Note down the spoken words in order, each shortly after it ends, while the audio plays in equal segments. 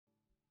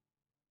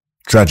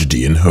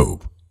Tragedy and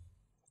Hope,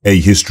 A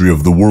History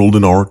of the World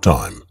in Our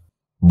Time,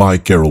 by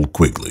Carroll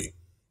Quigley.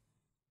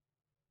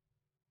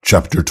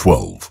 Chapter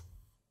 12.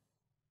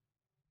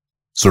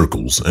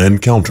 Circles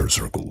and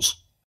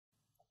Counter-Circles,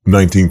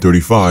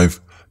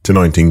 1935 to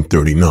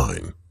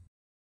 1939.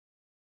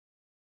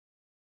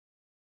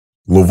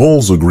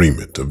 Laval's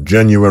agreement of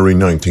January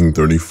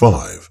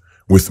 1935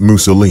 with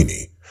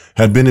Mussolini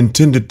had been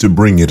intended to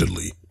bring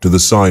Italy to the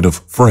side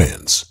of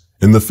France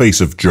in the face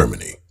of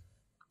Germany,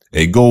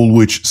 a goal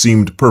which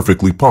seemed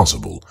perfectly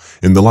possible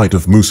in the light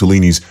of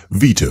Mussolini's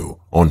veto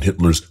on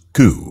Hitler's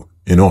coup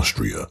in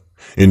Austria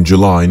in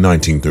July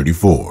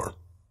 1934.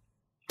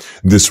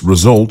 This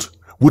result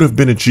would have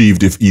been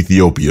achieved if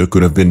Ethiopia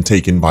could have been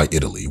taken by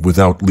Italy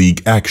without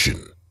League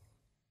action.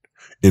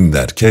 In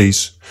that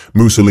case,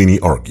 Mussolini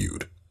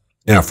argued,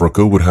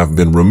 Africa would have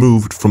been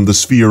removed from the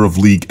sphere of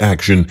League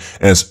action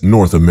as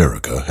North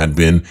America had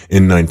been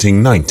in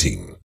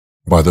 1919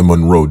 by the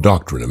Monroe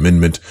Doctrine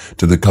Amendment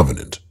to the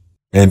Covenant,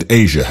 and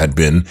Asia had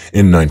been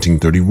in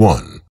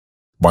 1931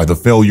 by the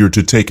failure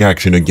to take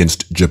action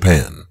against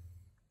Japan.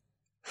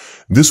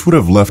 This would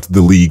have left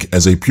the League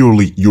as a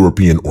purely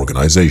European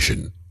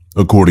organization,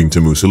 according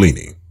to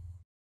Mussolini.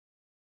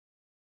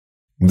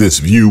 This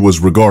view was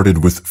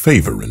regarded with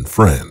favor in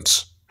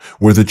France,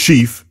 where the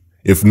chief,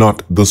 if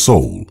not the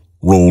sole,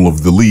 role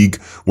of the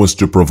League was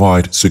to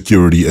provide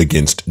security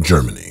against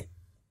Germany.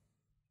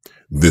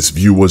 This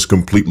view was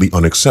completely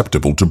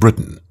unacceptable to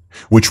Britain,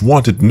 which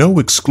wanted no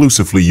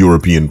exclusively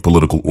European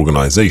political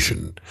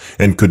organization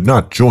and could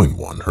not join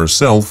one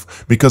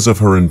herself because of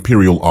her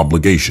imperial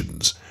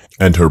obligations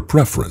and her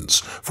preference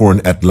for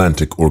an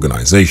Atlantic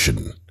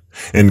organization,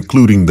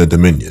 including the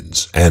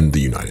Dominions and the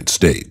United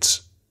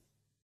States.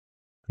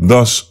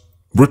 Thus,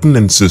 Britain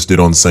insisted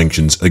on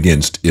sanctions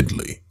against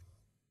Italy.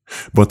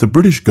 But the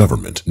British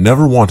government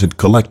never wanted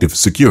collective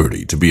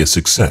security to be a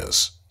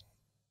success.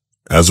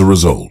 As a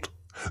result,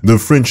 the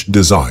French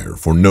desire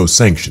for no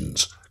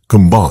sanctions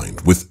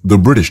combined with the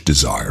British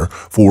desire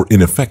for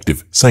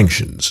ineffective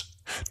sanctions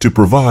to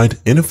provide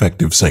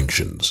ineffective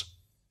sanctions.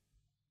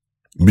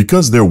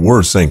 Because there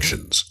were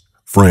sanctions,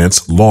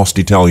 France lost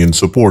Italian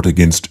support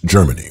against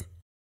Germany.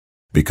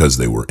 Because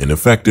they were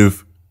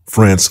ineffective,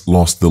 France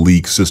lost the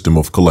League system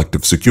of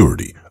collective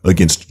security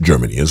against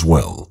Germany as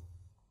well.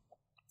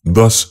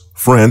 Thus,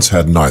 France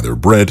had neither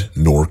bread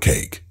nor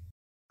cake.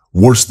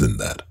 Worse than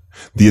that,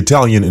 the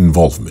Italian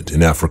involvement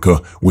in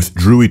Africa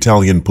withdrew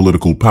Italian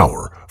political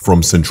power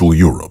from Central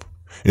Europe,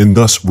 and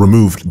thus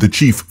removed the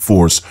chief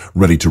force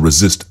ready to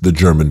resist the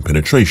German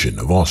penetration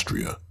of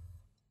Austria.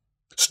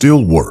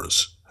 Still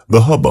worse,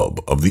 the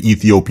hubbub of the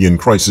Ethiopian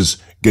crisis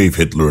gave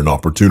Hitler an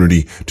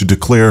opportunity to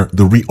declare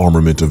the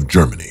rearmament of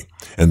Germany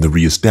and the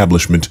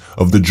re-establishment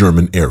of the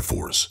German Air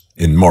Force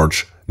in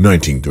March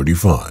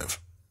 1935.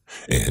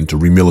 And to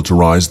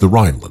remilitarize the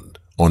Rhineland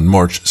on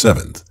March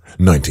 7,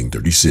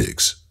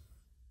 1936.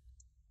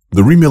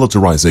 The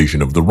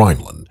remilitarization of the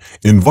Rhineland,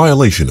 in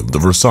violation of the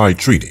Versailles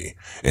Treaty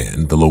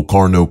and the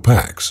Locarno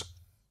Pacts,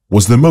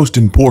 was the most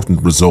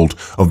important result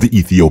of the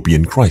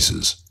Ethiopian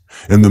crisis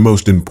and the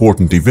most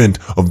important event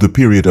of the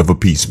period of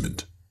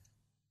appeasement.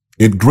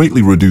 It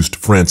greatly reduced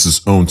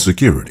France's own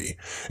security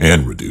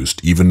and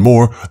reduced even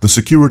more the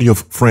security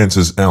of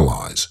France's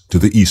allies to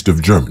the east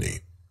of Germany,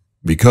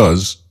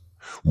 because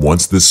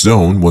once this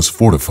zone was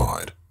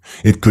fortified,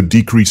 it could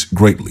decrease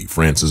greatly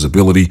France's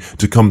ability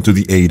to come to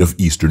the aid of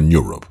Eastern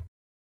Europe.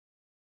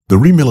 The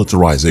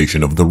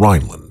remilitarization of the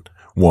Rhineland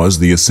was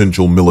the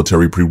essential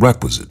military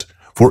prerequisite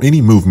for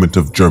any movement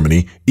of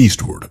Germany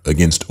eastward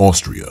against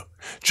Austria,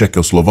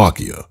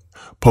 Czechoslovakia,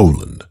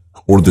 Poland,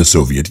 or the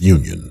Soviet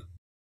Union.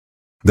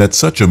 That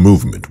such a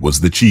movement was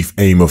the chief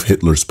aim of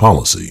Hitler's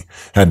policy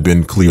had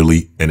been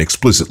clearly and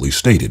explicitly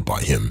stated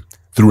by him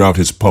throughout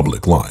his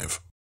public life.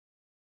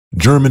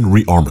 German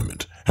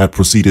rearmament had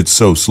proceeded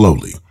so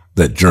slowly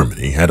that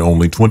Germany had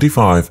only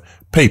 25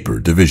 paper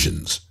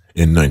divisions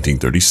in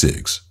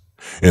 1936,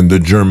 and the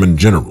German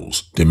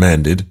generals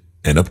demanded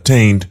and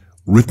obtained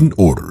written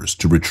orders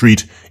to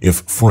retreat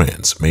if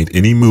France made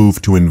any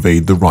move to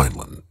invade the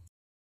Rhineland.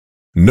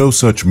 No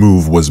such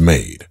move was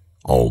made,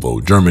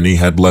 although Germany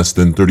had less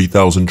than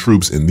 30,000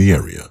 troops in the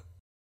area.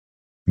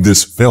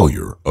 This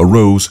failure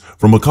arose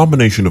from a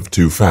combination of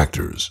two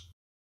factors.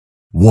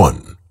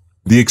 1.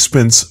 The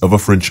expense of a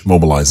French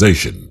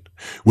mobilization,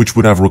 which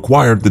would have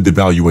required the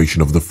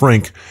devaluation of the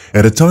franc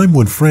at a time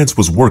when France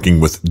was working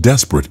with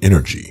desperate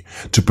energy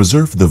to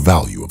preserve the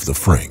value of the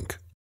franc.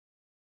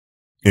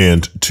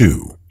 And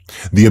 2.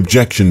 The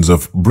objections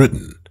of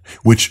Britain,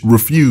 which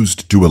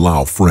refused to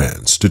allow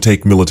France to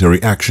take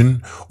military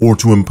action or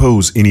to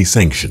impose any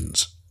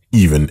sanctions,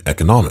 even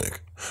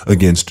economic,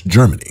 against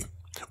Germany,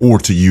 or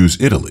to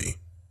use Italy,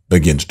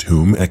 against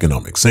whom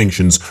economic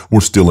sanctions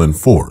were still in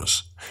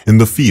force, in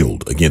the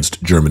field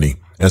against Germany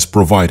as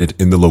provided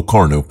in the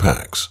Locarno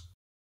Pacts.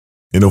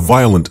 In a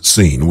violent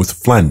scene with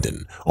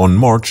Flandin on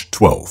March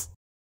 12,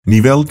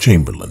 Neville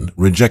Chamberlain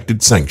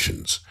rejected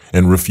sanctions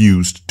and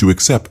refused to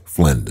accept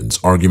Flandin's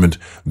argument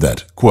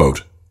that,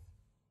 quote,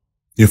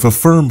 If a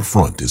firm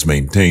front is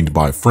maintained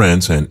by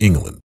France and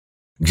England,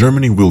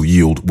 Germany will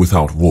yield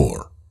without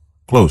war."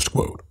 Close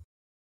quote.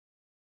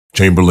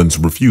 Chamberlain's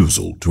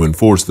refusal to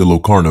enforce the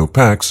Locarno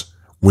Pacts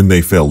when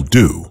they fell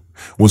due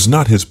was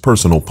not his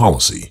personal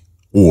policy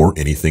or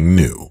anything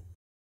new.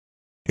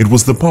 It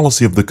was the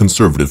policy of the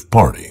Conservative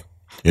Party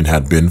and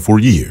had been for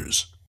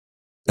years.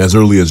 As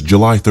early as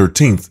July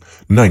 13,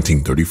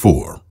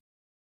 1934,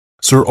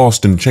 Sir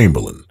Austen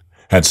Chamberlain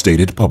had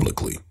stated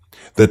publicly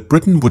that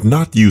Britain would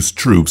not use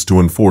troops to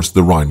enforce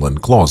the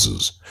Rhineland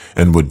clauses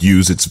and would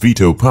use its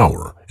veto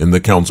power in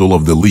the Council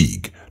of the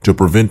League to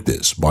prevent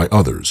this by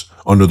others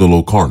under the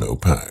Locarno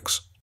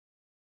Pacts.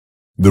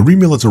 The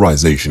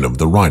remilitarization of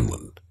the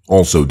Rhineland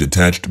also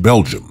detached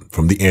Belgium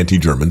from the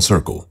anti-German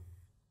circle.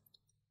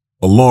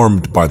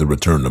 Alarmed by the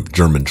return of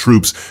German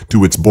troops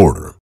to its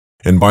border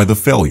and by the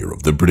failure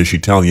of the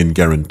British-Italian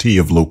guarantee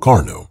of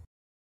Locarno,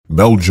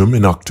 Belgium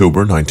in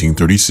October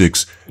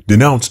 1936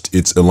 denounced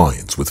its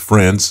alliance with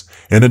France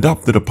and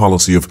adopted a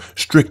policy of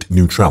strict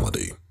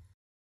neutrality.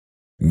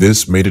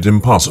 This made it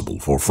impossible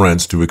for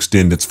France to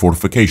extend its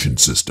fortification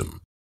system.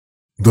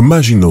 The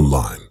Maginot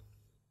Line,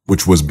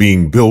 which was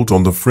being built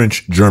on the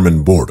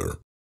French-German border,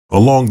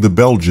 along the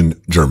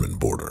Belgian-German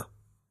border.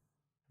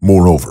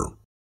 Moreover,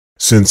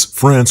 since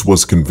France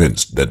was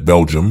convinced that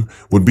Belgium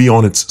would be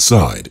on its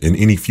side in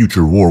any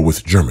future war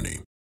with Germany,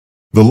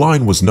 the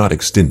line was not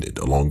extended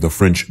along the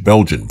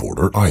French-Belgian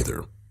border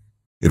either.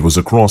 It was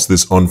across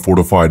this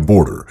unfortified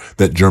border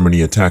that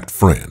Germany attacked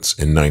France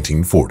in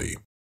 1940.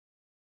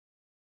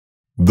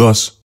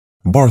 Thus,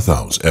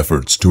 Barthow's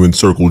efforts to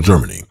encircle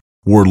Germany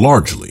were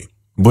largely,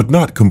 but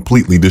not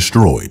completely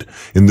destroyed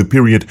in the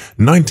period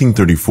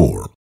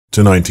 1934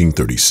 to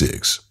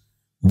 1936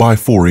 by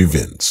four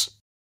events.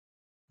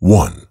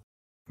 1.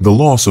 The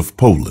loss of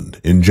Poland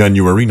in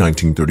January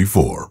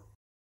 1934.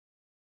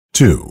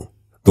 2.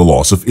 The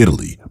loss of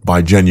Italy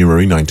by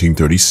January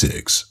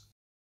 1936.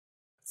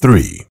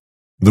 3.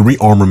 The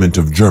rearmament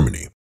of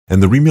Germany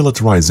and the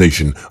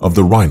remilitarization of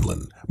the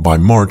Rhineland by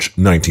March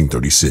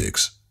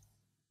 1936.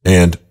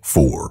 And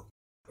 4.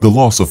 The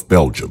loss of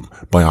Belgium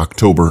by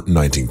October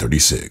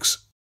 1936.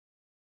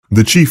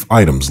 The chief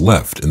items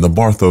left in the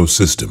Barthow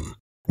system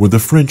were the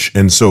French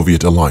and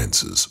Soviet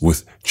alliances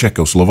with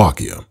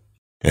Czechoslovakia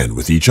and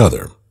with each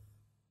other.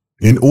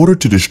 In order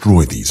to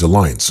destroy these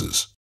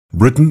alliances,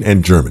 Britain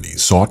and Germany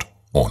sought,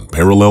 on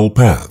parallel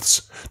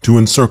paths, to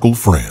encircle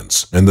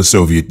France and the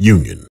Soviet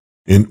Union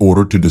in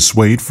order to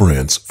dissuade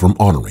France from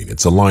honoring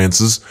its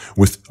alliances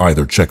with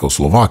either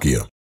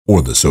Czechoslovakia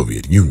or the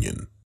Soviet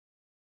Union.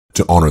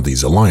 To honor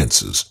these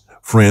alliances,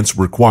 France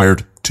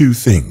required two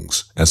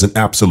things as an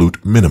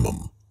absolute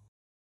minimum.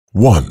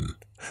 1.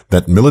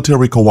 That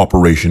military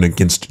cooperation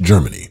against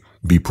Germany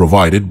be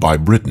provided by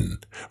Britain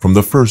from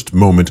the first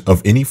moment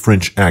of any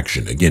French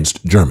action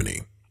against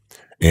Germany,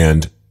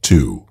 and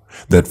 2.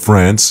 That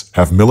France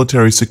have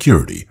military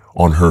security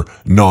on her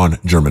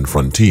non-German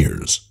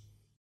frontiers.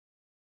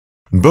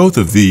 Both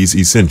of these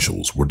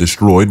essentials were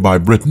destroyed by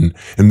Britain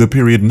in the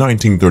period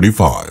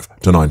 1935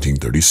 to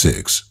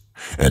 1936,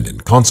 and in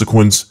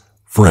consequence,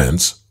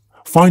 France,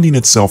 finding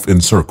itself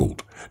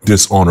encircled,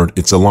 dishonored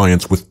its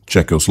alliance with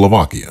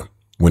Czechoslovakia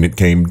when it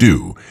came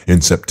due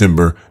in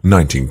September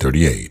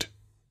 1938.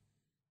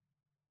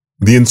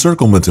 The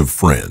encirclement of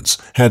France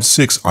had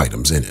 6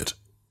 items in it.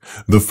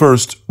 The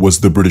first was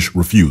the British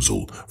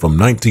refusal from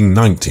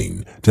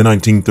 1919 to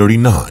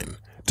 1939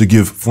 to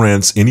give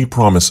France any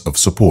promise of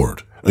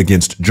support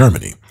against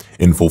Germany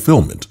in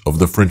fulfillment of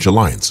the French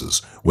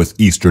alliances with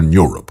Eastern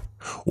Europe,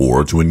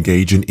 or to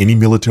engage in any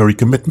military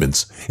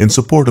commitments in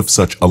support of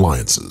such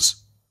alliances.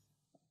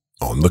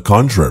 On the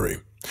contrary,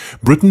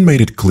 Britain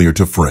made it clear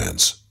to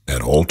France,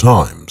 at all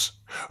times,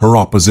 her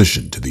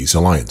opposition to these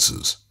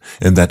alliances,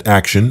 and that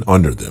action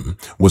under them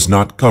was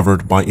not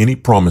covered by any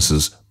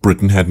promises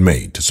Britain had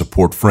made to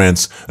support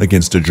France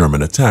against a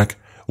German attack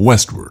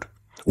westward,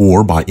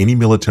 or by any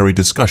military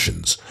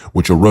discussions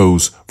which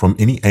arose from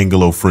any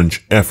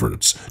Anglo-French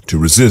efforts to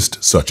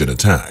resist such an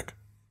attack.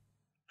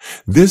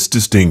 This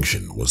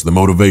distinction was the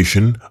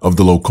motivation of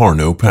the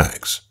Locarno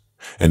Pacts,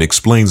 and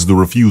explains the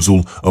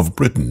refusal of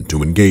Britain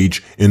to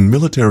engage in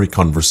military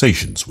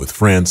conversations with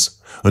France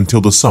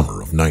until the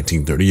summer of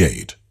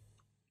 1938.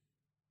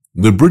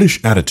 The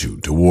British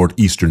attitude toward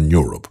Eastern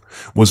Europe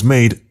was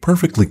made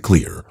perfectly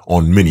clear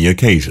on many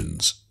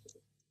occasions.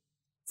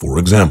 For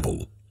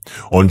example,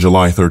 on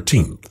July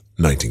 13,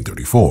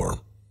 1934,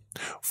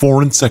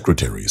 Foreign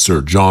Secretary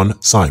Sir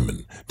John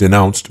Simon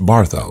denounced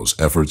Barthow's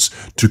efforts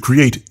to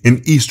create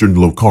an Eastern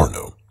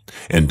Locarno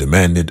and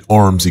demanded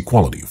arms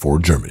equality for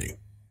Germany.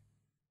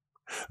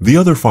 The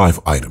other 5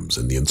 items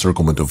in the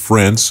encirclement of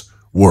France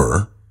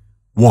were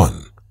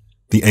 1.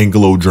 The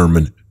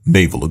Anglo-German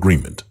Naval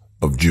Agreement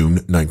of June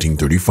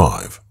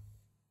 1935.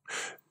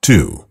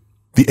 2.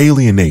 The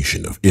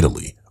alienation of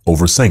Italy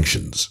over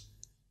sanctions.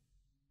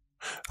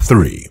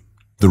 3.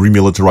 The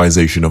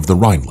remilitarization of the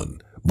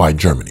Rhineland by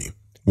Germany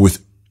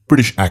with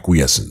British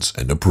acquiescence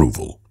and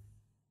approval.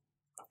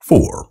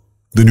 4.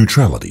 The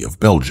neutrality of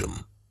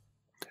Belgium.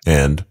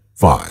 And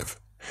 5.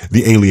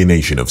 the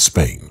alienation of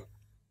Spain.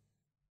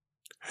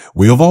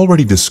 We have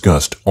already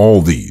discussed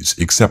all these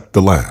except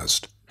the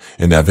last,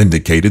 and have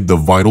indicated the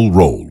vital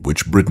role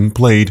which Britain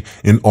played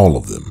in all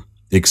of them,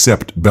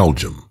 except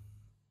Belgium.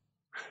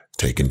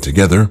 Taken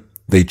together,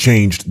 they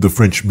changed the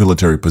French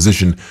military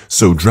position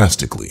so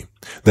drastically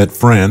that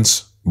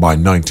France, by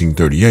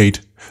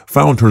 1938,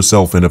 found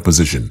herself in a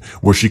position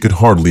where she could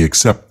hardly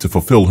accept to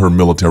fulfill her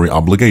military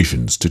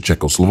obligations to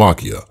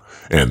Czechoslovakia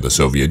and the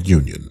Soviet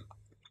Union.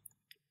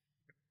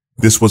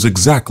 This was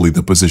exactly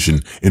the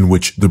position in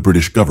which the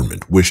British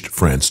government wished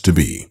France to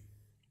be,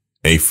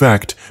 a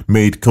fact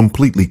made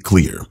completely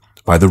clear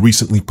by the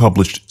recently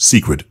published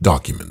secret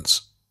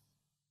documents.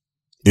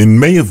 In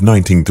May of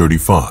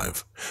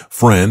 1935,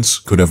 France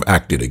could have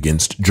acted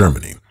against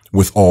Germany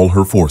with all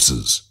her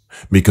forces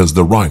because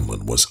the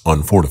Rhineland was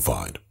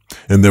unfortified,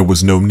 and there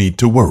was no need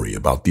to worry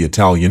about the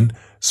Italian,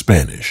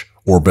 Spanish,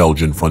 or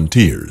Belgian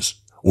frontiers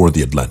or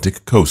the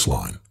Atlantic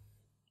coastline.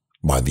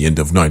 By the end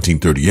of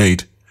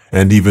 1938,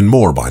 and even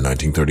more by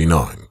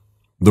 1939,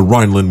 the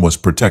Rhineland was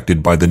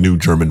protected by the new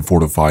German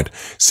fortified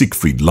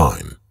Siegfried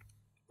Line.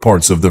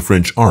 Parts of the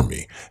French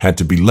army had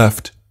to be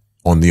left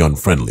on the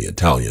unfriendly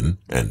Italian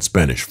and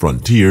Spanish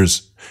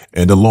frontiers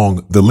and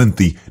along the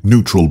lengthy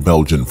neutral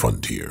Belgian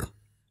frontier,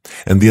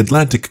 and the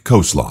Atlantic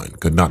coastline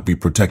could not be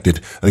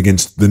protected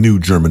against the new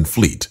German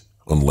fleet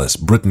unless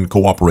Britain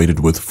cooperated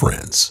with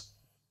France.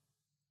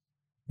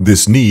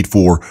 This need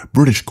for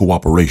British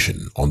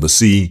cooperation on the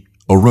sea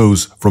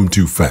arose from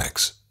two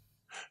facts.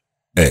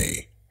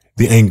 A.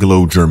 The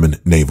Anglo-German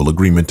Naval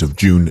Agreement of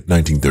June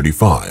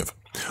 1935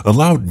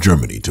 allowed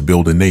Germany to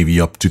build a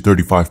navy up to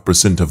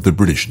 35% of the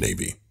British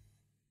Navy,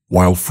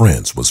 while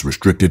France was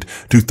restricted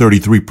to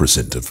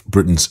 33% of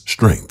Britain's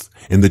strength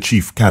in the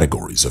chief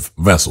categories of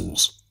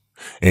vessels.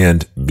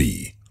 And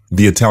B.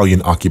 The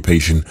Italian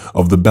occupation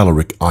of the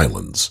Balearic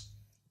Islands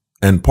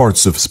and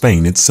parts of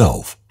Spain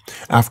itself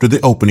after the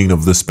opening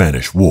of the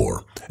Spanish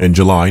War in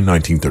July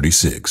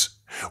 1936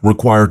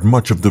 required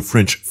much of the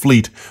French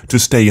fleet to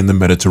stay in the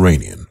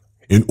Mediterranean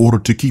in order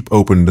to keep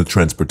open the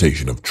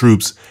transportation of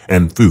troops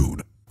and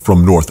food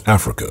from North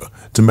Africa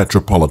to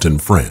metropolitan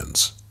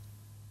France.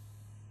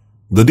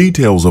 The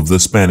details of the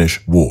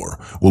Spanish War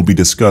will be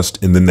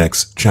discussed in the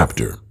next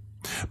chapter,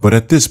 but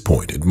at this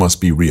point it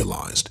must be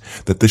realized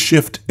that the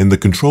shift in the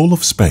control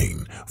of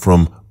Spain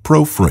from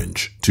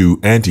pro-French to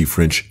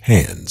anti-French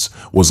hands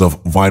was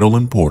of vital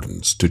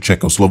importance to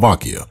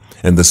Czechoslovakia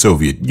and the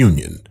Soviet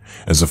Union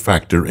as a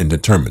factor in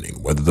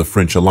determining whether the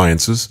French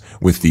alliances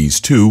with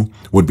these two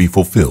would be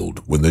fulfilled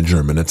when the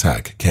German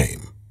attack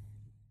came.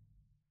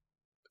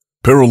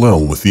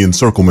 Parallel with the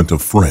encirclement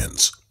of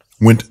France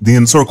went the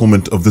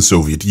encirclement of the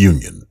Soviet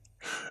Union,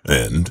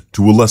 and,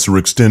 to a lesser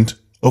extent,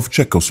 of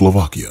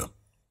Czechoslovakia.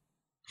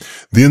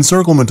 The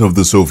encirclement of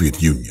the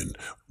Soviet Union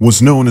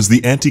was known as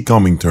the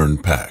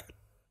Anti-Comintern Pact.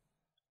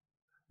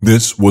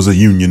 This was a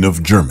union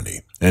of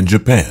Germany and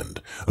Japan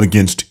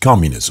against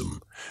communism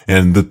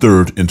and the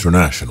Third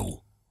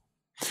International.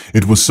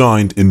 It was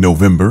signed in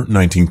November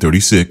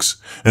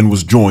 1936 and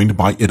was joined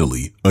by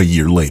Italy a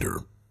year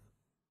later.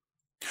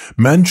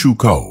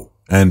 Manchukuo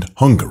and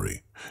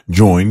Hungary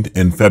joined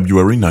in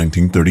February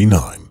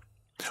 1939,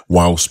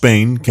 while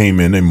Spain came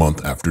in a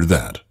month after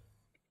that.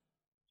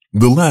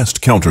 The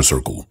last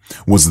countercircle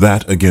was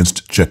that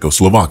against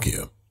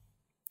Czechoslovakia.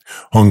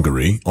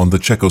 Hungary on the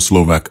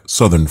Czechoslovak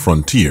southern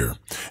frontier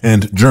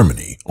and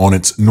Germany on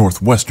its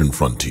northwestern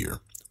frontier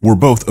were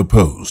both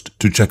opposed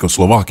to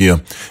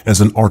Czechoslovakia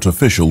as an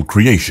artificial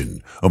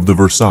creation of the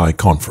Versailles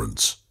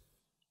Conference.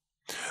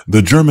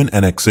 The German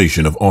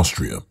annexation of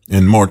Austria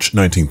in March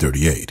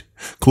 1938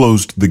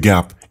 closed the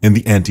gap in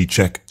the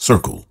anti-Czech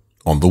circle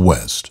on the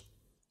west,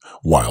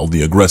 while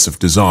the aggressive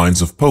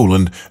designs of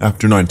Poland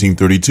after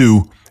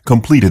 1932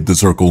 completed the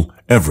circle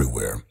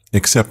everywhere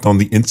except on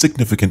the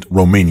insignificant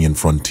Romanian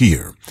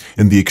frontier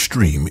in the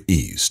extreme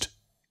east.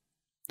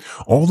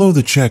 Although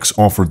the Czechs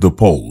offered the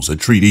Poles a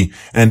treaty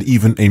and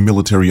even a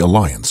military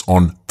alliance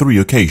on 3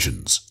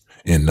 occasions,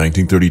 in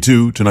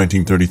 1932 to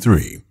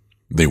 1933,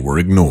 they were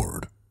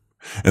ignored,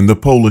 and the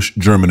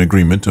Polish-German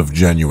agreement of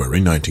January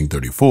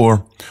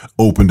 1934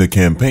 opened a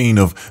campaign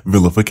of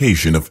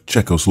vilification of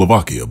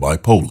Czechoslovakia by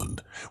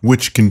Poland,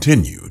 which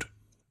continued,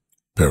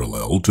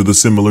 parallel to the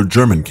similar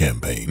German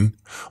campaign,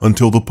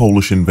 until the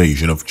Polish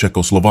invasion of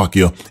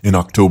Czechoslovakia in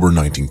October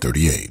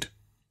 1938.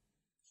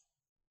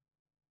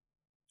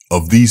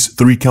 Of these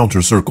 3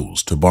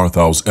 counter-circles to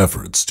Barthow's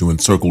efforts to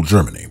encircle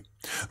Germany,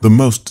 the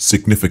most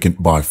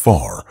significant by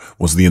far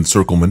was the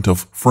encirclement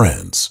of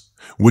France,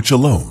 which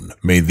alone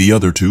made the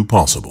other 2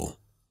 possible.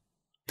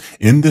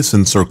 In this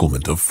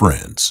encirclement of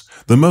France,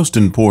 the most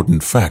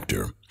important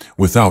factor,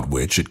 without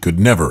which it could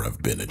never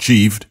have been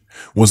achieved,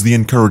 was the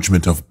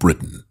encouragement of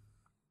Britain.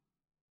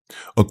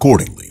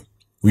 Accordingly,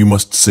 we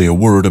must say a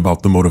word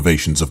about the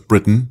motivations of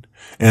Britain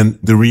and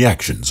the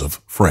reactions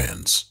of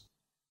France.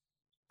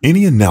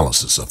 Any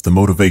analysis of the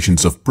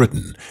motivations of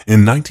Britain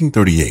in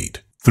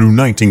 1938 through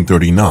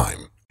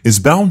 1939 is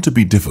bound to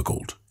be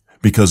difficult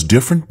because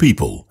different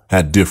people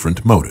had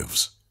different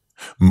motives.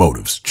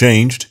 Motives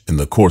changed in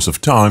the course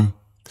of time.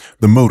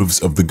 The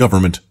motives of the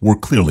government were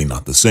clearly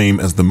not the same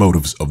as the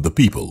motives of the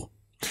people,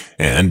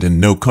 and in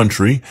no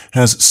country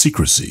has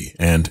secrecy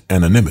and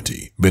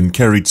anonymity been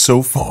carried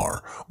so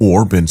far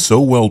or been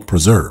so well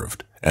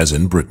preserved as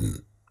in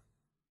Britain.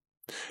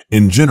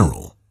 In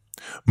general,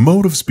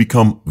 motives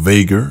become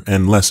vaguer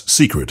and less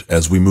secret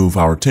as we move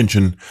our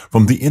attention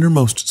from the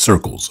innermost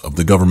circles of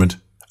the government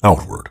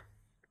outward.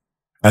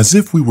 As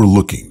if we were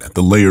looking at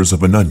the layers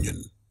of an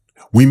onion,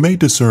 we may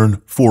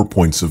discern 4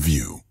 points of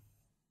view.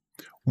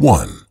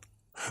 1.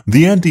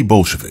 The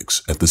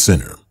anti-Bolsheviks at the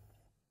center.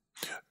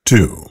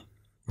 2.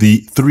 The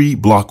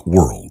three-block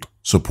world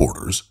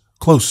supporters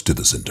close to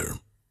the center.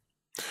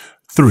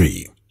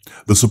 3.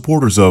 The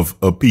supporters of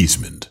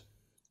appeasement.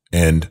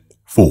 And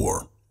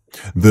 4.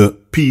 The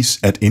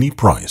peace at any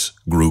price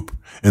group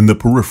in the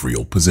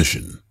peripheral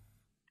position.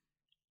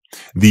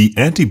 The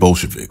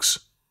anti-Bolsheviks,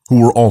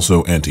 who were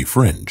also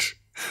anti-French,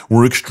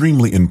 were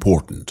extremely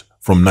important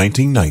from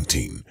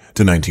 1919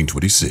 to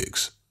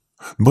 1926,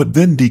 but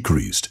then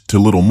decreased to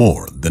little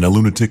more than a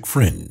lunatic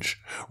fringe,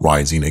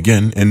 rising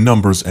again in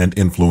numbers and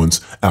influence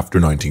after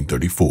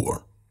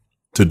 1934,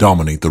 to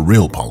dominate the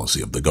real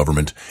policy of the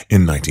government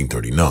in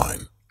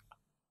 1939.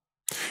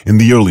 In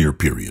the earlier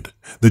period,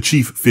 the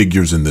chief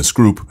figures in this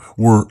group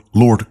were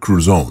Lord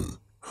Curzon,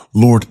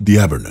 Lord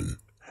D'Abernon,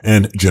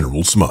 and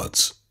General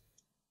Smuts.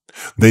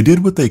 They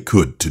did what they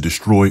could to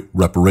destroy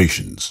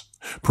reparations,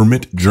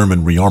 permit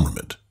German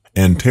rearmament,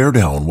 and tear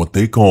down what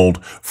they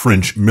called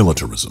French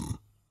militarism.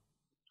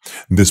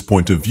 This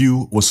point of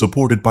view was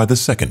supported by the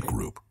second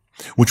group,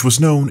 which was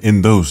known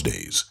in those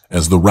days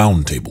as the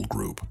Round Table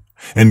Group,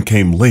 and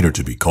came later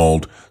to be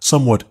called,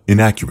 somewhat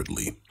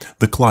inaccurately,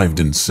 the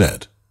Cliveden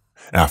Set,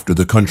 after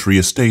the country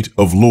estate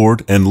of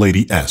Lord and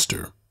Lady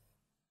Astor.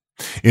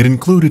 It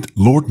included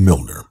Lord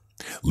Milner,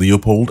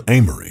 Leopold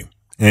Amory,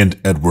 and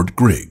Edward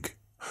Grigg,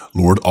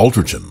 Lord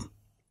Aldringham,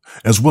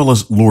 as well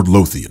as Lord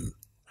Lothian,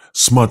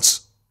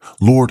 Smuts,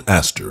 Lord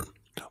Astor,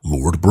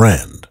 Lord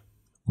Brand,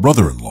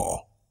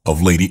 brother-in-law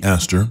of Lady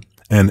Astor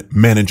and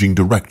managing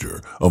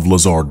director of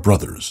Lazard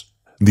Brothers,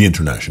 the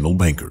international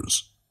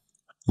bankers,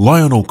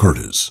 Lionel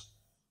Curtis,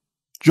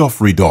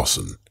 Geoffrey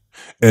Dawson,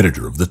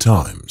 editor of the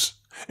Times,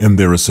 and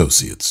their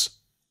associates.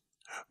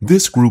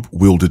 This group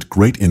wielded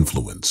great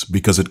influence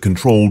because it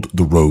controlled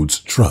the Rhodes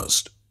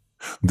Trust,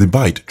 the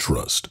Beit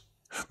Trust,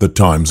 the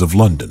Times of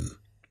London,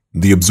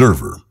 the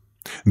Observer,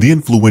 the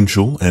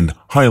influential and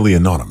highly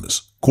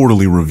anonymous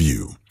Quarterly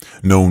Review,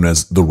 known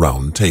as the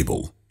Round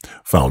Table,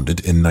 founded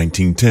in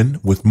 1910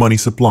 with money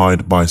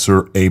supplied by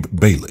Sir Abe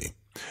Bailey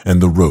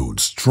and the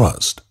Rhodes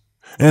Trust,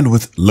 and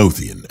with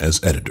Lothian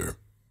as editor.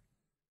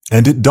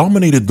 And it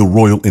dominated the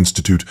Royal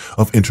Institute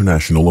of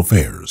International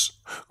Affairs,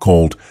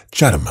 called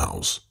Chatham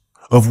House,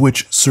 of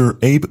which Sir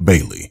Abe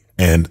Bailey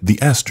and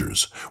the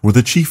Astors were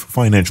the chief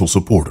financial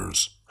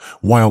supporters,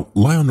 while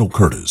Lionel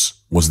Curtis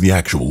was the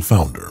actual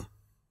founder.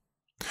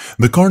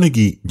 The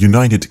Carnegie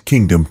United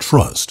Kingdom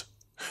Trust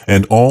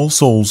and All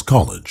Souls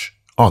College,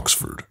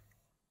 Oxford.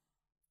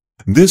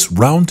 This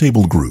Round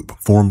Table group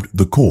formed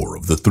the core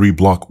of the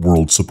three-block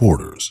world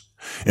supporters,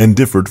 and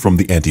differed from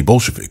the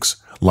anti-Bolsheviks,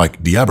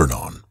 like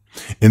D'Abernon,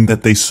 in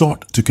that they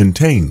sought to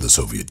contain the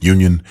Soviet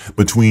Union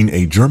between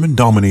a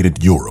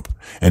German-dominated Europe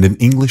and an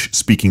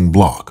English-speaking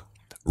bloc,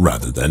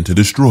 rather than to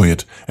destroy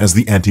it as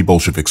the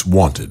anti-Bolsheviks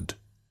wanted.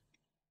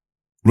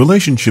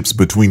 Relationships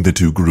between the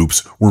two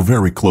groups were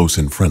very close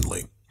and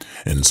friendly,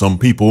 and some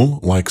people,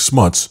 like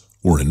Smuts,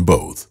 were in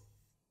both.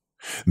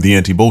 The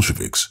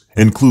anti-Bolsheviks,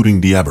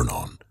 including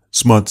D'Abernon,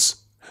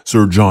 Smuts,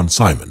 Sir John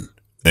Simon,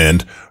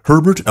 and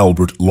Herbert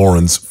Albert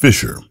Lawrence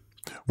Fisher,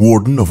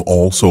 warden of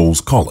All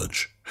Souls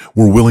College,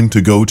 were willing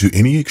to go to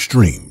any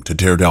extreme to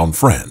tear down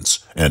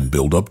France and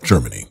build up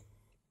Germany.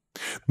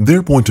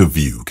 Their point of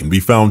view can be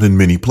found in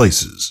many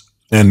places,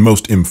 and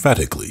most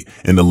emphatically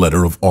in a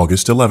letter of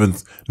August 11,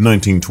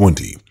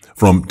 1920,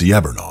 from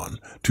D'Abernon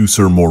to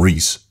Sir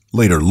Maurice,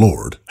 later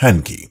Lord,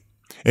 Hankey,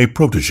 a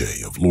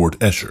protege of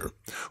Lord Esher,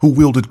 who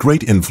wielded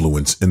great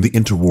influence in the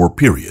interwar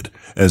period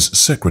as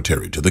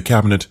secretary to the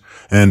cabinet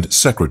and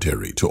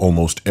secretary to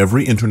almost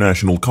every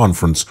international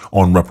conference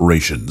on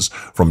reparations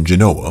from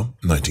Genoa,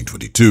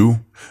 1922,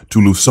 to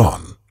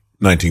Lausanne,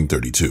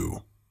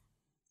 1932.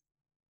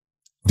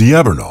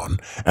 D'Abernon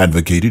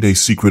advocated a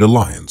secret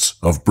alliance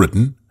of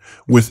Britain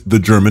with the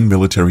German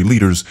military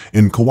leaders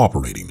in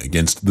cooperating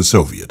against the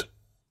Soviet.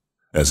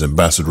 As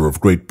ambassador of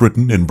Great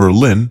Britain in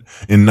Berlin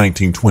in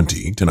 1920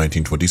 to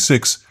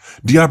 1926,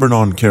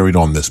 D'Abernon carried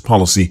on this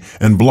policy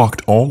and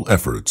blocked all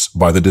efforts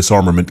by the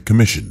Disarmament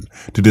Commission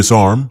to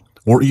disarm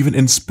or even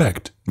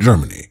inspect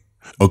Germany,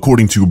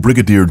 according to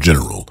Brigadier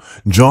General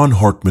John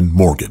Hartman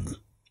Morgan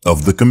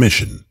of the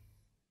Commission.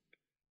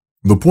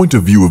 The point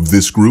of view of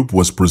this group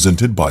was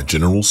presented by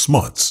General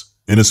Smuts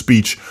in a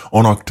speech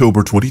on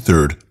October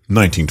 23,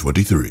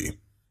 1923,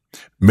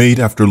 made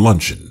after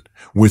luncheon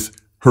with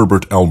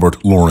Herbert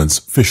Albert Lawrence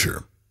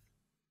Fisher.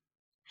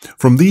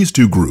 From these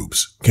two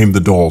groups came the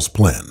Dawes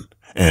Plan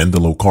and the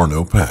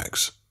Locarno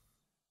Pax.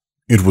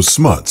 It was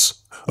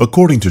Smuts,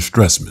 according to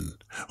Stresemann,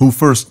 who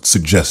first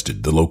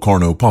suggested the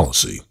Locarno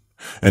policy,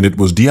 and it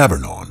was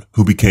D'Abernon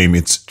who became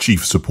its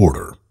chief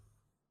supporter.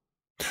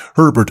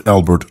 Herbert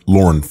Albert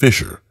Loren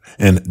Fisher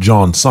and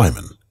John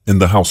Simon in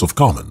the House of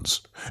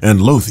Commons,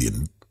 and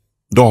Lothian,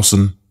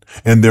 Dawson,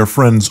 and their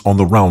friends on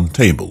the Round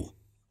Table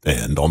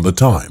and on the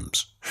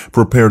Times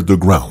prepared the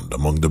ground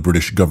among the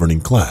British governing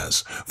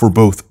class for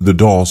both the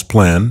Dawes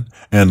Plan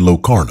and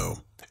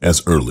Locarno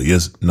as early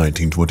as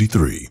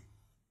 1923.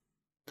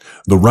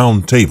 The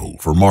Round Table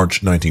for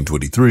March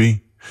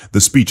 1923,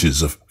 the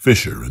speeches of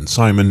Fisher and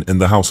Simon in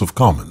the House of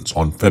Commons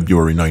on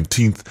February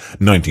 19,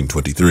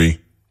 1923,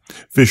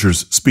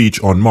 Fisher's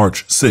speech on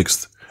March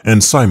 6th,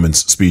 and Simon's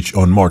speech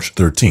on March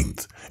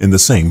 13th in the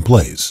same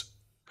place,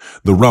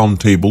 the Round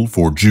Table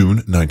for June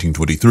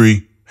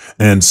 1923,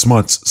 and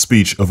Smuts'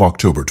 speech of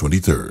October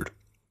 23rd.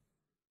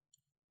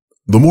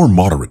 The more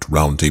moderate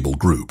Round Table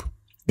group,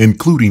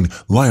 including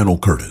Lionel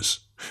Curtis,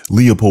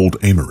 Leopold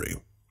Amory,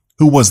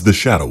 who was the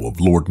shadow of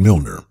Lord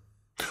Milner,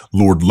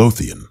 Lord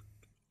Lothian,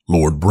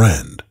 Lord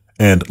Brand,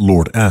 and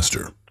Lord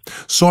Astor,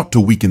 sought to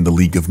weaken the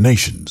League of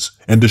Nations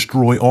and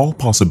destroy all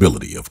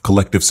possibility of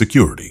collective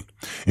security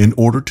in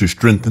order to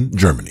strengthen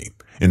Germany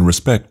in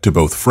respect to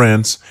both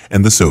France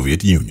and the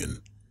Soviet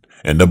Union,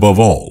 and above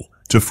all,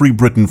 to free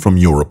Britain from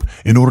Europe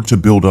in order to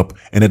build up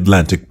an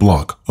Atlantic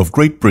bloc of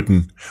Great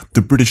Britain,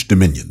 the British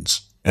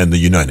Dominions, and the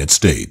United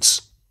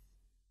States.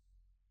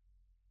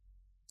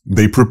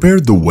 They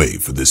prepared the way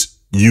for this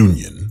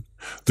union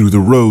through the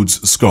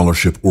Rhodes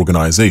Scholarship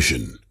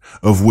Organization,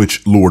 of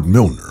which Lord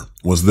Milner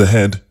was the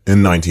head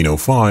in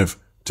 1905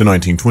 to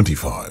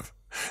 1925,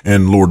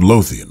 and Lord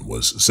Lothian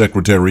was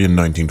secretary in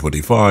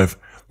 1925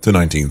 to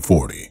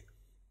 1940.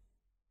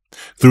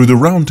 Through the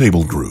Round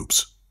Table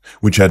groups,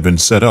 which had been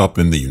set up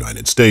in the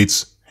United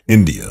States,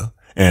 India,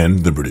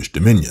 and the British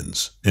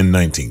Dominions in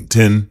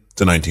 1910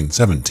 to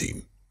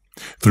 1917,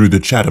 through the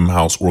Chatham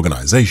House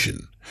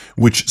Organization,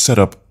 which set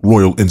up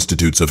Royal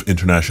Institutes of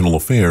International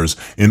Affairs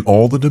in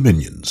all the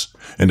Dominions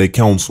and a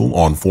Council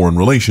on Foreign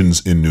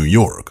Relations in New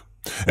York,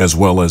 as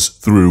well as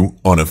through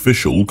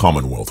unofficial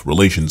Commonwealth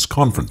Relations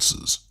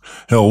conferences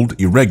held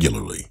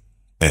irregularly,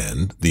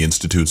 and the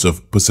Institutes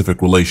of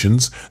Pacific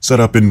Relations set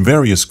up in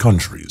various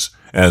countries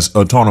as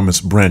autonomous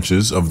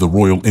branches of the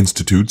Royal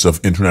Institutes of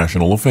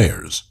International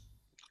Affairs.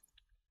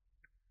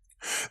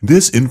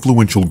 This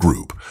influential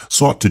group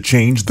sought to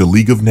change the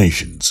League of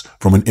Nations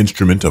from an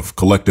instrument of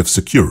collective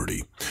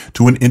security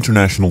to an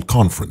international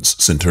conference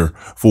center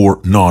for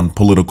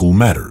non-political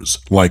matters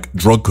like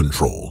drug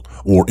control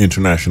or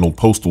international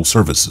postal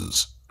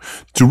services,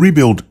 to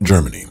rebuild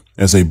Germany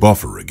as a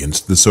buffer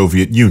against the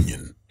Soviet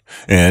Union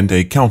and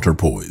a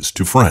counterpoise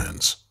to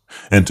France,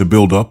 and to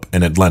build up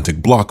an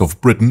Atlantic bloc of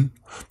Britain,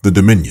 the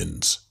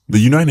Dominions, the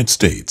United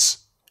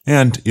States,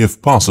 and,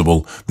 if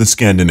possible, the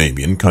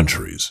Scandinavian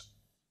countries.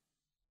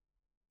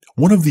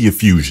 One of the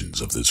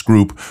effusions of this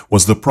group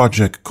was the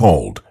project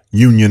called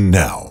Union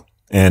Now,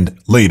 and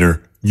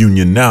later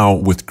Union Now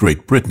with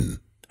Great Britain,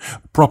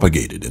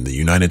 propagated in the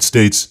United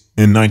States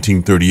in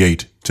 1938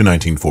 to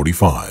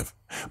 1945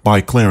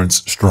 by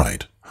Clarence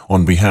Streit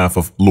on behalf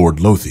of Lord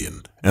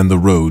Lothian and the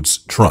Rhodes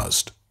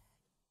Trust.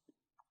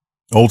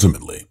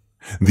 Ultimately,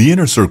 the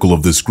inner circle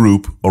of this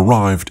group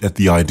arrived at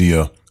the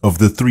idea of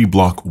the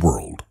three-block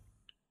world.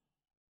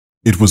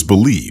 It was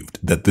believed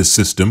that this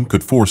system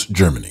could force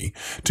Germany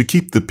to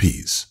keep the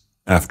peace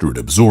after it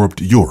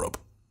absorbed Europe,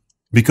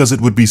 because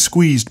it would be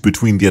squeezed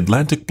between the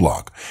Atlantic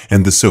bloc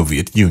and the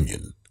Soviet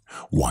Union,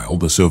 while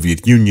the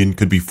Soviet Union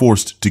could be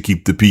forced to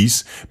keep the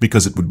peace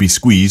because it would be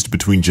squeezed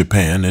between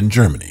Japan and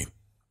Germany.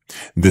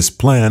 This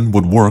plan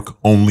would work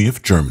only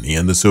if Germany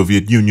and the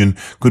Soviet Union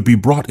could be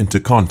brought into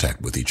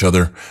contact with each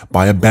other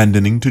by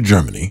abandoning to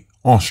Germany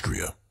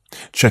Austria,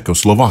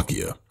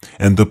 Czechoslovakia,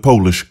 and the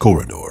Polish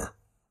corridor.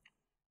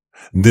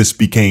 This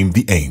became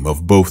the aim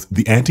of both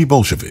the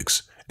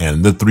anti-Bolsheviks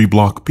and the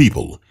three-block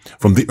people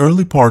from the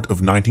early part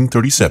of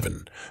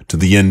 1937 to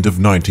the end of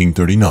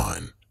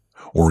 1939,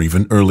 or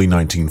even early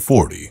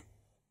 1940.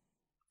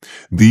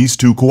 These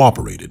two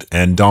cooperated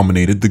and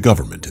dominated the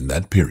government in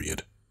that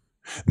period.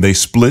 They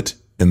split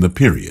in the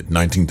period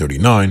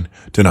 1939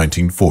 to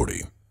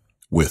 1940,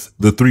 with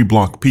the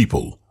three-block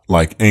people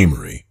like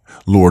Amory,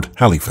 Lord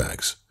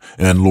Halifax,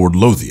 and Lord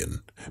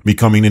Lothian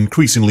becoming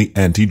increasingly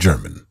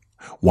anti-German,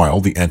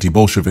 while the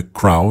anti-Bolshevik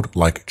crowd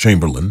like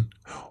Chamberlain,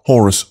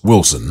 Horace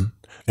Wilson,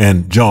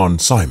 and John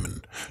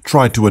Simon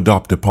tried to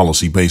adopt a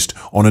policy based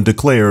on a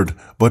declared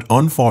but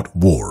unfought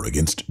war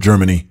against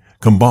Germany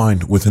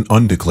combined with an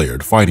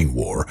undeclared fighting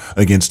war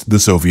against the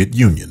Soviet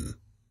Union.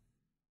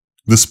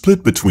 The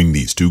split between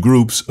these two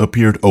groups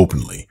appeared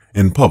openly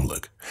in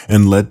public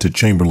and led to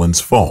Chamberlain's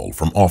fall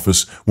from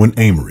office when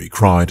Amory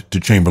cried to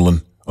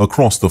Chamberlain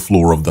across the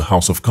floor of the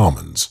House of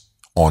Commons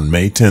on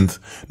May 10,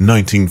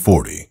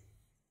 1940,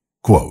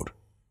 quote,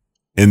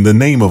 "In the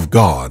name of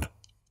God,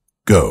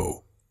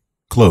 go."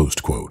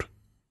 Closed quote.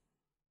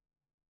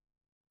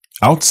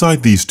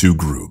 Outside these two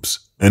groups,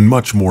 and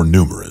much more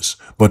numerous,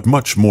 but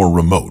much more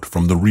remote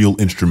from the real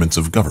instruments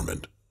of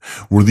government,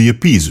 were the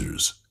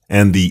appeasers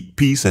and the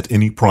peace at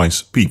any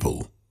price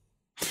people.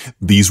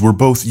 These were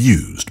both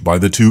used by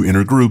the two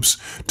inner groups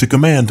to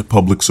command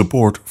public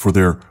support for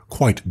their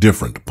quite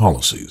different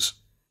policies.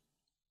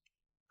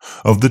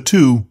 Of the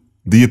two,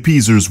 the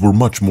appeasers were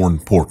much more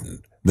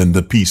important than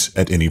the peace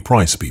at any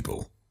price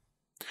people.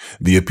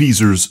 The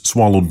appeasers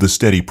swallowed the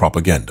steady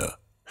propaganda,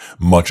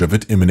 much of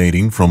it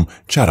emanating from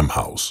Chatham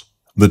House,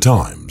 the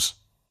Times,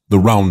 the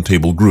Round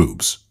Table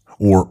groups,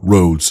 or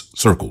Rhodes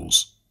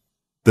circles,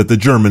 that the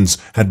Germans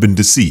had been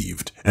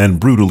deceived and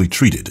brutally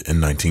treated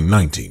in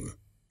 1919.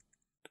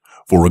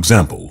 For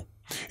example,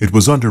 it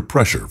was under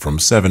pressure from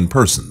 7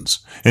 persons,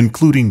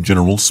 including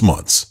General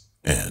Smuts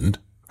and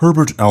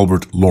Herbert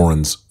Albert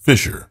Lawrence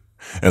Fisher,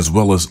 as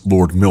well as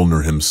Lord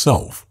Milner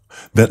himself,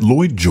 that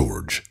Lloyd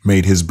George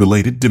made his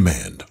belated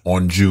demand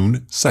on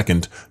June 2,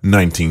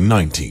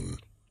 1919,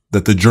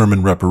 that the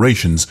German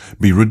reparations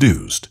be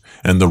reduced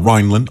and the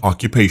Rhineland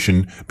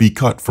occupation be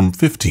cut from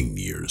 15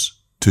 years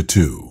to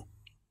 2.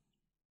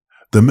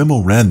 The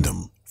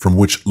memorandum from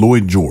which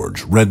Lloyd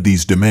George read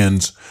these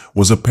demands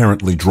was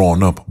apparently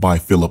drawn up by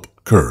Philip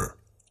Kerr,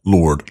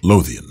 Lord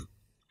Lothian,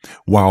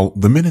 while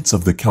the minutes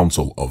of the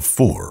Council of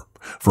Four,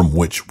 from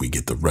which we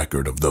get the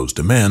record of those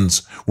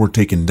demands, were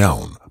taken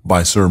down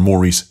by Sir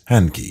Maurice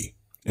Hankey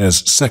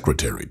as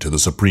Secretary to the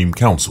Supreme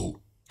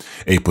Council,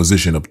 a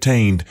position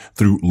obtained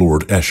through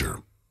Lord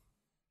Esher.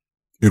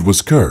 It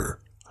was Kerr,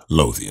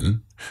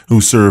 Lothian, who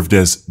served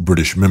as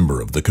British member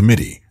of the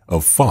Committee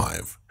of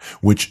 5,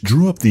 which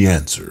drew up the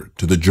answer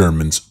to the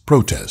Germans'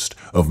 protest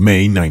of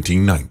May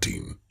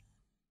 1919.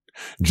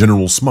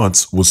 General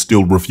Smuts was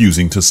still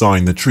refusing to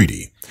sign the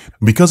treaty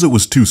because it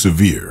was too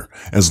severe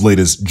as late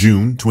as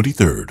June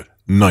 23,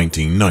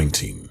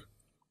 1919.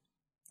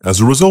 As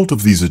a result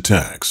of these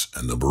attacks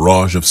and the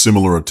barrage of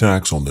similar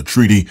attacks on the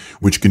treaty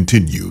which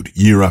continued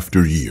year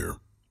after year,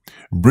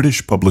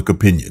 British public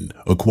opinion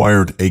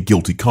acquired a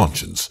guilty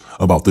conscience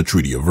about the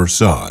Treaty of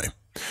Versailles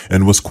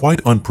and was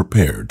quite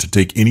unprepared to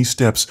take any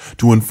steps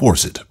to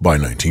enforce it by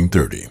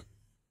 1930.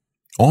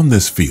 On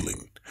this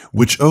feeling,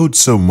 which owed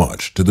so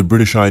much to the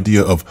British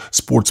idea of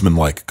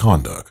sportsmanlike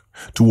conduct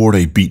toward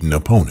a beaten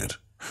opponent,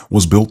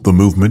 was built the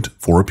movement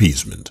for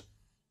appeasement.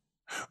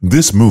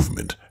 This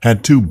movement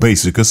had 2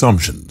 basic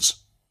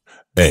assumptions.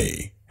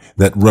 A.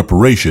 That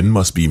reparation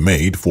must be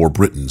made for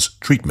Britain's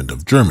treatment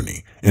of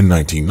Germany in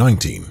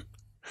 1919,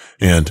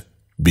 and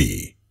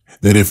B.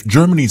 That if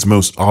Germany's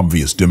most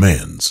obvious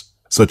demands,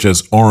 such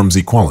as arms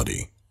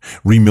equality,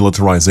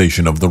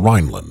 remilitarization of the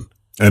Rhineland,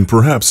 and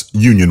perhaps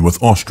union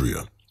with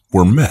Austria,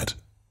 were met,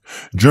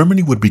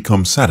 Germany would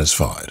become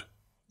satisfied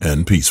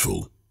and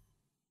peaceful.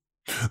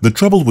 The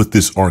trouble with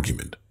this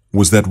argument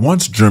was that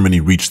once Germany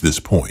reached this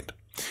point,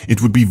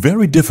 it would be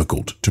very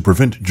difficult to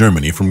prevent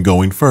Germany from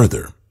going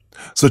further,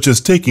 such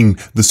as taking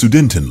the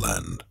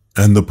Sudetenland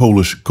and the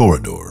Polish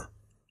corridor.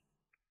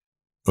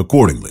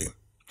 Accordingly,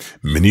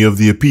 many of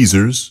the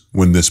appeasers,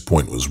 when this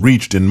point was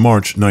reached in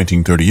March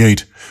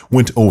 1938,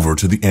 went over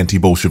to the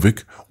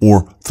anti-Bolshevik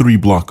or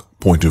 3-block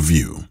point of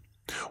view,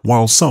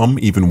 while some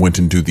even went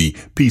into the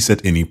peace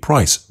at any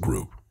price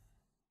group.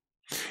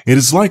 It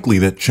is likely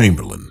that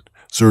Chamberlain,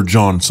 Sir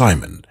John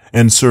Simon,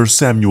 and Sir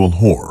Samuel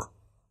Hoare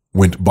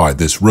went by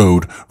this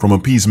road from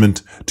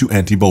appeasement to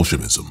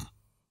anti-Bolshevism.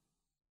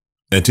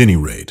 At any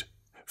rate,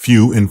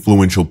 few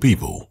influential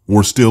people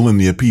were still in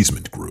the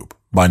appeasement group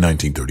by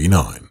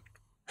 1939,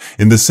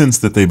 in the sense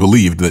that they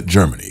believed that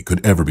Germany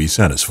could ever be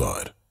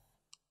satisfied.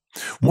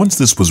 Once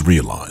this was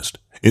realized,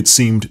 it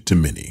seemed to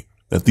many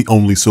that the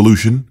only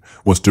solution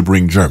was to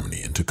bring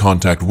Germany into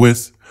contact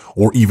with,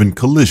 or even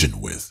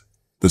collision with,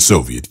 the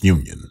Soviet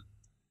Union.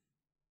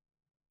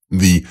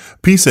 The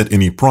peace at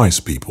any price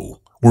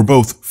people were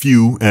both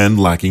few and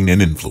lacking in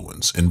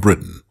influence in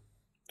Britain,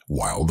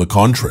 while the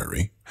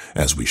contrary,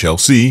 as we shall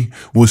see,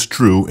 was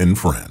true in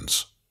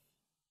France.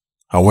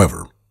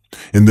 However,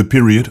 in the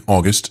period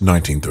August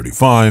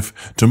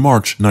 1935 to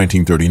March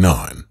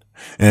 1939,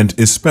 and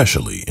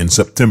especially in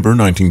September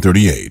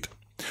 1938,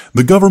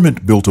 the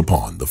government built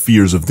upon the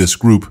fears of this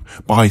group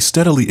by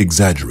steadily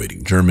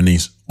exaggerating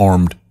Germany's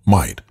armed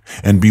might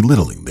and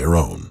belittling their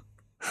own,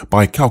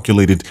 by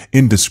calculated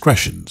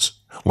indiscretions,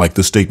 like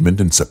the statement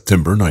in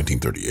September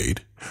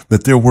 1938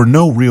 that there were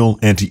no real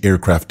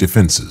anti-aircraft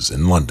defenses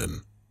in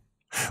London,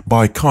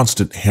 by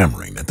constant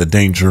hammering at the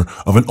danger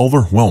of an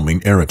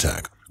overwhelming air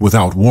attack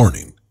without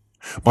warning,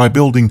 by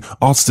building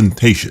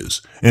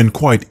ostentatious and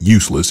quite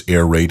useless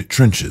air raid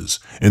trenches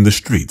in the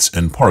streets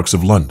and parks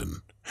of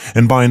London,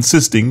 and by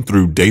insisting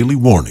through daily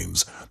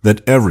warnings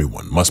that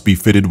everyone must be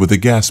fitted with a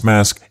gas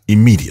mask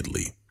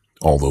immediately,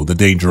 although the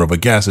danger of a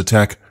gas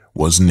attack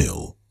was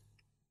nil.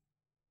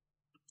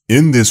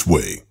 In this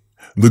way,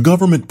 the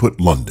government put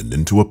London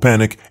into a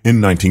panic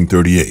in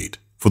 1938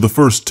 for the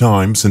first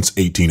time since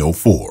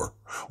 1804,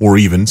 or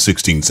even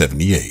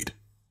 1678.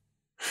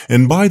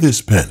 And by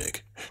this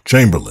panic,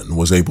 Chamberlain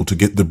was able to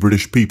get the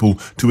British people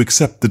to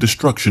accept the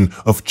destruction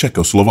of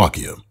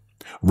Czechoslovakia,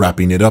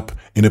 wrapping it up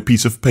in a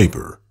piece of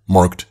paper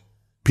marked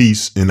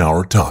 "Peace in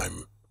Our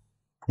Time,"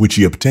 which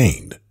he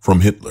obtained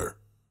from Hitler,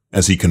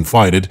 as he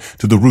confided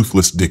to the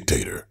ruthless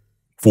dictator,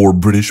 for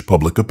British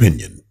public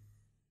opinion.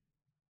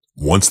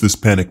 Once this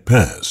panic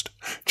passed,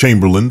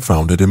 Chamberlain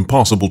found it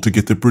impossible to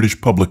get the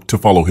British public to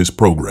follow his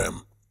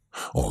program,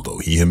 although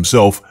he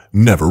himself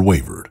never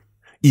wavered,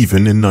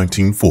 even in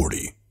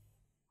 1940.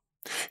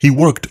 He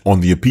worked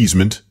on the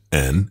appeasement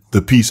and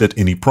the peace at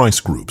any price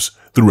groups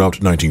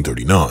throughout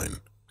 1939,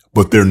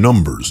 but their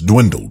numbers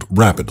dwindled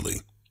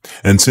rapidly,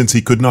 and since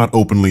he could not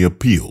openly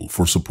appeal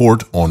for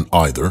support on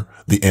either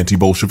the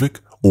anti-Bolshevik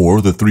or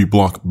the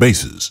three-bloc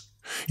bases,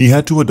 he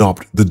had to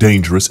adopt the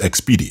dangerous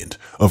expedient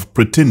of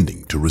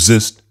pretending to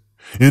resist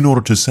in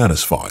order to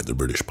satisfy the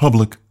British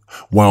public,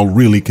 while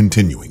really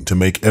continuing to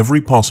make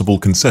every possible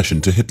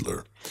concession to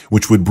Hitler,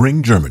 which would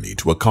bring Germany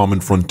to a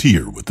common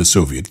frontier with the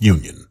Soviet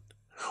Union,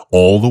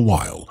 all the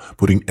while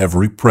putting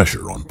every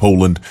pressure on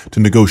Poland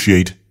to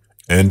negotiate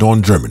and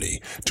on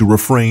Germany to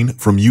refrain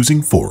from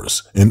using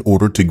force in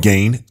order to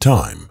gain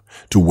time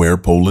to wear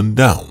Poland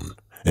down,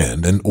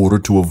 and in order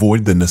to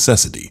avoid the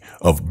necessity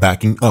of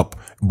backing up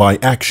by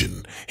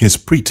action his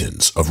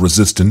pretense of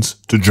resistance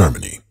to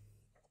Germany.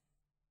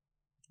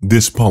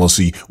 This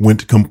policy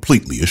went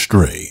completely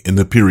astray in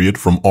the period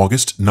from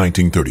August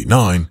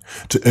 1939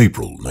 to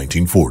April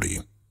 1940.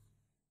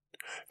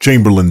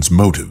 Chamberlain's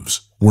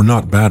motives were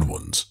not bad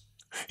ones.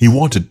 He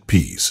wanted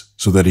peace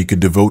so that he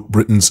could devote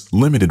Britain's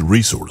limited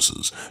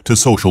resources to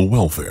social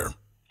welfare,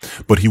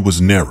 but he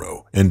was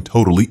narrow and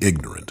totally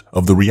ignorant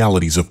of the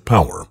realities of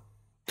power,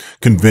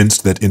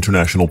 convinced that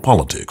international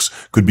politics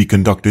could be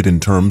conducted in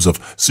terms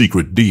of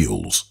secret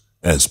deals,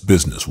 as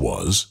business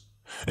was,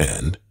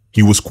 and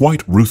he was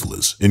quite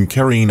ruthless in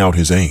carrying out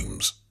his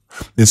aims,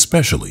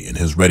 especially in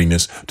his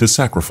readiness to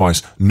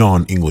sacrifice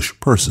non-English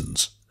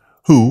persons,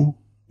 who,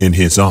 in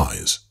his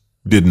eyes,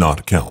 did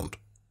not count.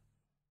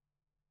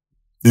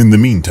 In the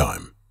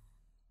meantime,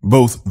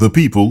 both the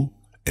people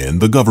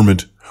and the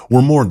government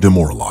were more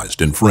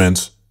demoralized in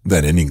France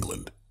than in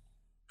England.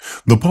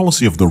 The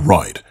policy of the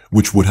right,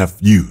 which would have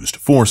used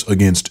force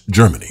against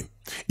Germany,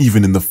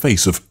 even in the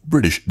face of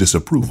British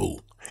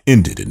disapproval,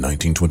 ended in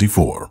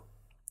 1924,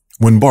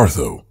 when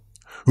Bartho,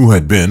 who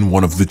had been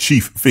one of the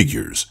chief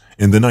figures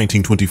in the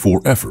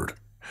 1924 effort,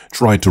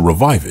 tried to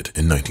revive it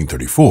in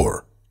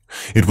 1934.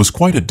 It was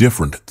quite a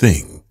different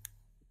thing,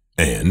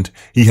 and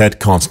he had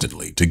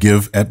constantly to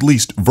give at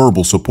least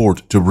verbal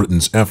support to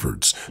Britain's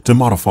efforts to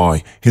modify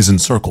his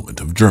encirclement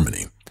of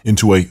Germany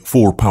into a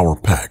four-power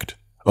pact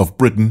of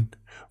Britain,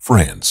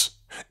 France,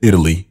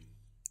 Italy,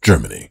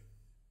 Germany.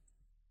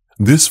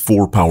 This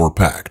four-power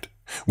pact,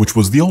 which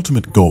was the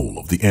ultimate goal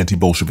of the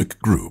anti-Bolshevik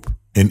group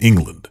in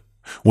England,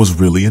 was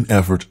really an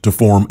effort to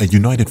form a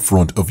united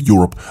front of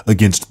Europe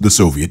against the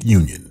Soviet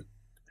Union,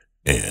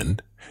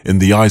 and, in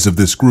the eyes of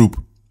this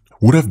group,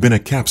 would have been a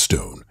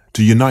capstone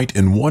to unite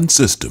in one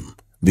system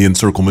the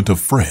encirclement of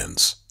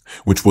France,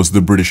 which was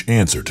the British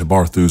answer to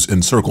Barthow's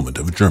encirclement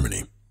of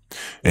Germany,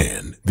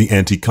 and the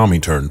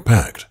Anti-Comintern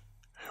Pact,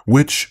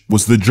 which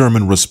was the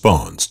German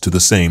response to the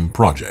same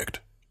project.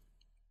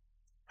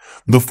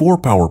 The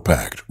Four-Power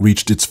Pact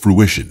reached its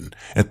fruition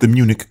at the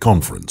Munich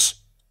Conference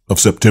of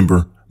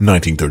September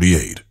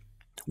 1938,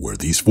 where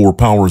these four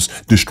powers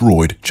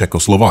destroyed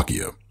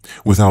Czechoslovakia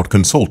without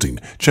consulting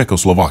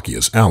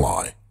Czechoslovakia's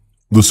ally,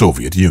 the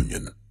Soviet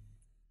Union.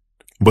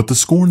 But the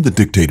scorn the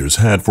dictators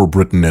had for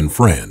Britain and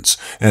France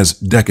as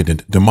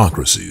decadent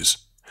democracies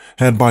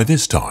had by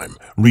this time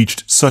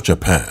reached such a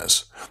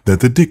pass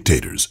that the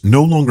dictators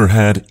no longer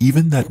had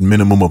even that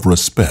minimum of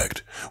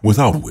respect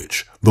without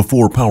which the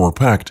Four-Power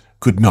Pact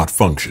could not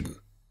function.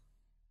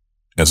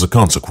 As a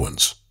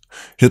consequence,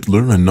 Hitler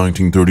in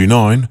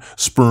 1939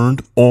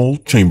 spurned all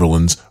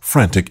Chamberlain's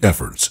frantic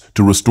efforts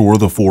to restore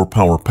the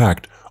Four-Power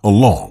Pact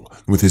along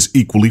with his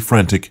equally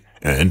frantic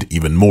and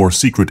even more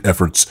secret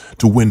efforts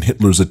to win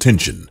Hitler's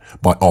attention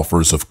by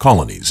offers of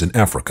colonies in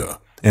Africa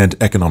and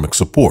economic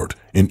support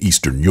in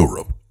Eastern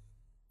Europe.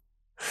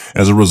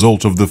 As a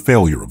result of the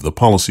failure of the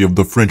policy of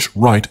the French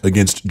right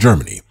against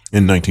Germany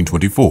in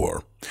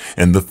 1924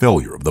 and the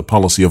failure of the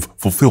policy of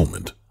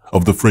fulfillment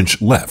of the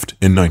French left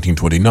in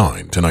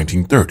 1929 to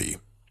 1930,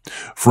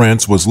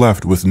 France was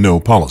left with no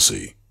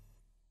policy.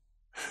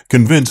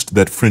 Convinced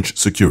that French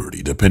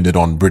security depended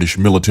on British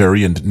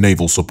military and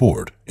naval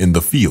support in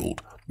the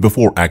field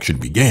before action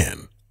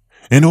began,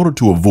 in order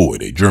to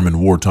avoid a German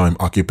wartime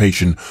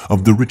occupation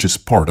of the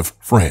richest part of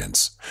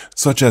France,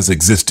 such as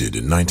existed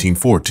in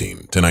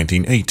 1914 to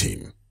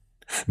 1918,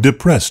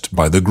 depressed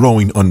by the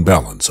growing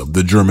unbalance of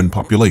the German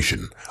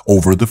population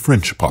over the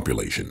French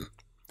population,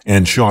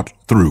 and shot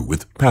through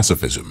with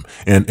pacifism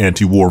and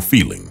anti-war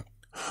feeling,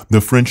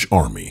 the French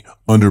army,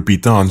 under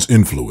Pétain's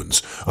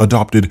influence,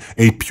 adopted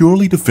a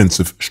purely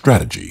defensive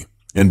strategy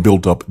and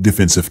built up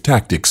defensive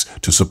tactics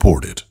to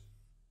support it.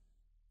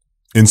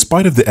 In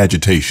spite of the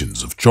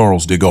agitations of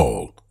Charles de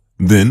Gaulle,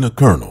 then a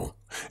colonel,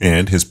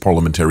 and his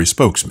parliamentary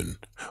spokesman,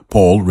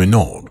 Paul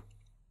Renaud,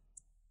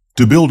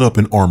 to build up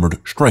an armored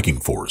striking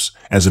force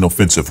as an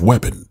offensive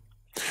weapon,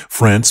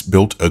 France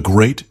built a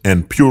great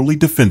and purely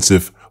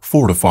defensive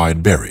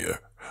fortified barrier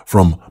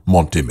from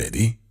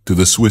Montemedi to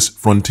the Swiss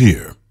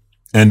frontier,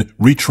 and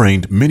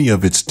retrained many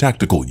of its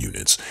tactical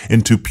units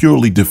into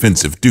purely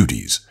defensive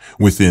duties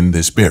within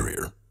this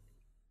barrier,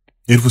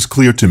 It was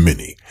clear to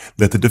many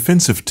that the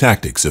defensive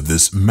tactics of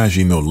this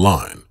Maginot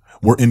Line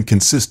were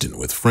inconsistent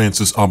with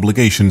France's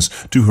obligations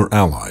to her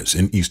allies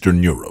in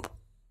Eastern Europe.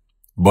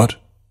 But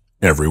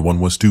everyone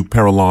was too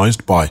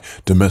paralyzed by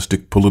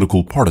domestic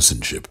political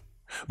partisanship,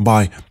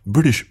 by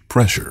British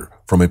pressure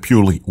from a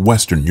purely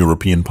Western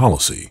European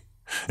policy,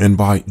 and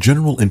by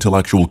general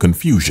intellectual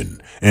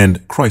confusion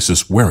and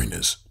crisis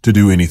wariness to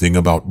do anything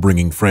about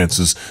bringing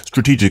France's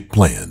strategic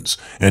plans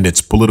and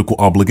its political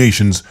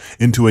obligations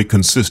into a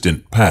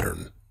consistent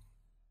pattern.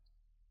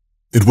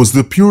 It was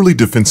the purely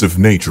defensive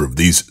nature of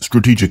these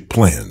strategic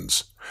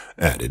plans,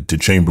 added to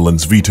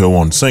Chamberlain's veto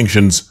on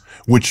sanctions,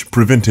 which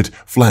prevented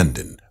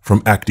Flandern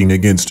from acting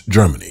against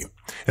Germany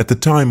at the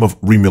time of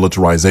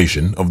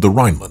remilitarization of the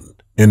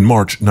Rhineland in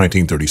March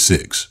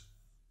 1936.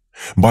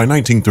 By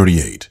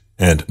 1938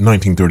 and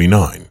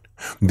 1939,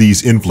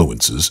 these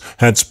influences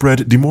had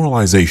spread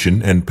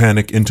demoralization and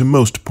panic into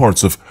most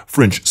parts of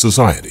French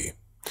society,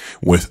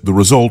 with the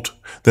result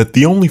that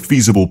the only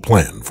feasible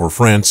plan for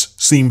France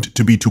seemed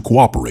to be to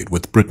cooperate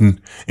with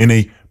Britain in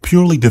a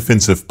purely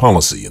defensive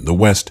policy in the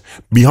West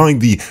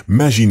behind the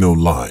Maginot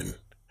Line,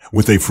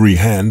 with a free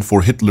hand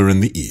for Hitler in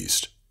the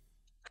East.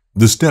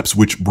 The steps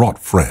which brought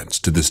France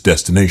to this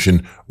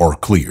destination are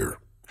clear.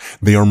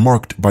 They are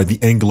marked by the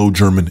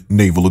Anglo-German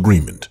Naval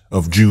Agreement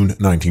of June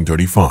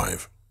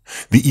 1935,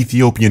 the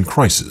Ethiopian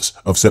Crisis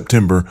of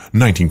September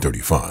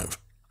 1935,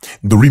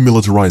 the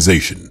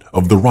remilitarization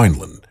of the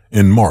Rhineland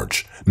in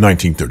March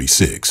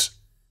 1936,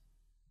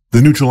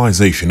 the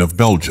neutralization of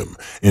Belgium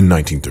in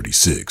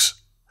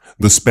 1936,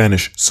 the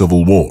Spanish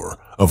Civil War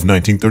of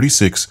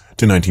 1936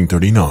 to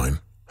 1939,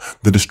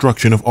 the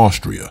destruction of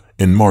Austria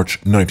in March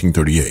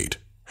 1938,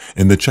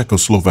 and the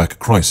Czechoslovak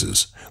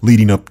crisis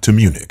leading up to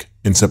Munich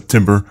in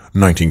September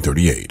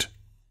 1938.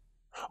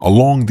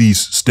 Along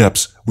these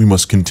steps, we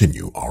must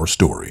continue our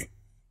story.